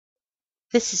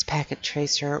This is Packet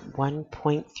Tracer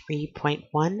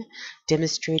 1.3.1,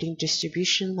 demonstrating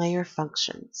distribution layer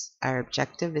functions. Our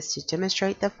objective is to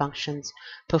demonstrate the functions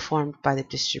performed by the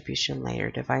distribution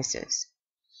layer devices.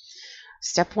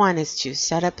 Step 1 is to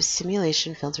set up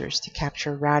simulation filters to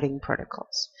capture routing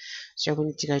protocols. So we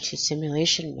need to go to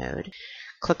simulation mode,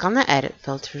 click on the Edit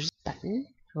Filters button.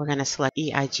 We're going to select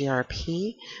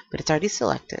EIGRP, but it's already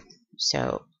selected,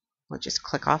 so we'll just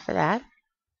click off of that.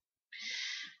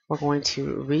 We're going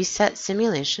to reset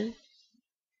simulation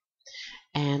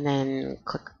and then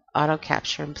click auto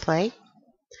capture and play.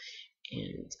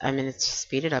 And I'm going to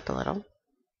speed it up a little.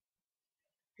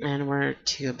 And we're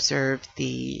to observe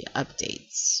the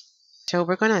updates. So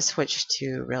we're going to switch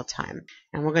to real time.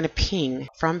 And we're going to ping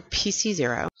from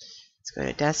PC0. Let's go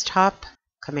to desktop,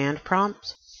 command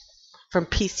prompt. From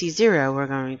PC0, we're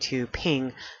going to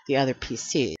ping the other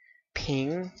PC.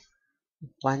 Ping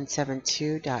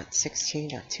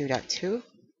 172.16.2.2,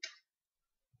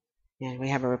 and we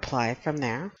have a reply from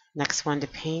there. Next one to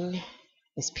ping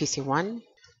is PC1,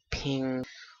 ping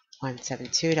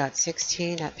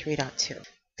 172.16.3.2.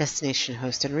 Destination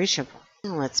host unreachable.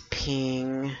 Now let's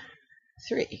ping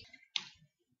 3.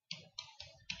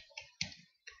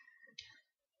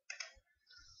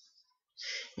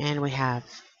 And we have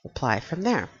reply from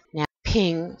there. Now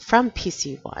ping from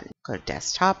PC1, go to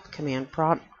desktop, command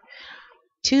prompt,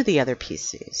 to the other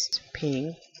PCs.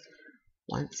 Ping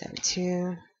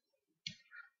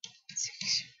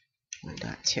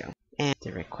 172.1.2. And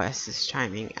the request is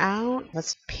chiming out.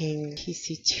 Let's ping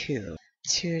PC2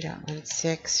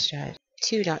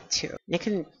 2.16.2.2. It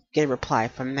can get a reply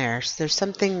from there. So there's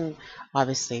something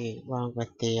obviously wrong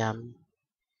with the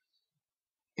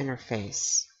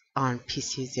interface on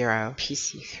PC0.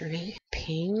 PC3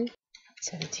 ping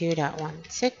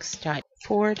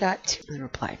 72.16.4.2 and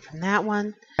reply from that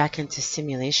one. Back into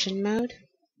simulation mode,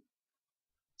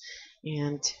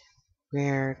 and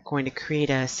we're going to create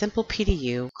a simple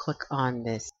PDU. Click on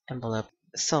this envelope,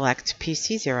 select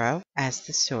PC0 as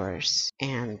the source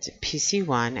and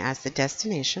PC1 as the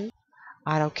destination.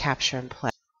 Auto capture and play.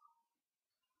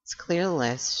 Let's clear the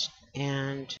list,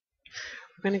 and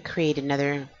we're going to create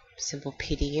another simple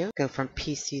PDU. Go from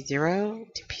PC0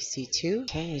 to PC2.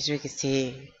 Okay, as you can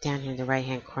see down here in the right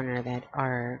hand corner that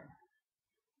our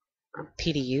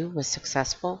PDU was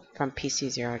successful from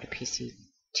PC0 to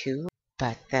PC2,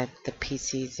 but that the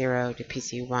PC0 to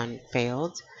PC1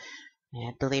 failed. And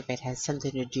I believe it has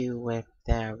something to do with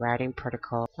the routing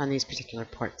protocol on these particular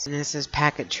ports. And this is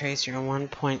Packet Tracer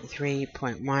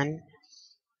 1.3.1,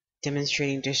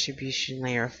 demonstrating distribution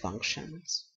layer functions.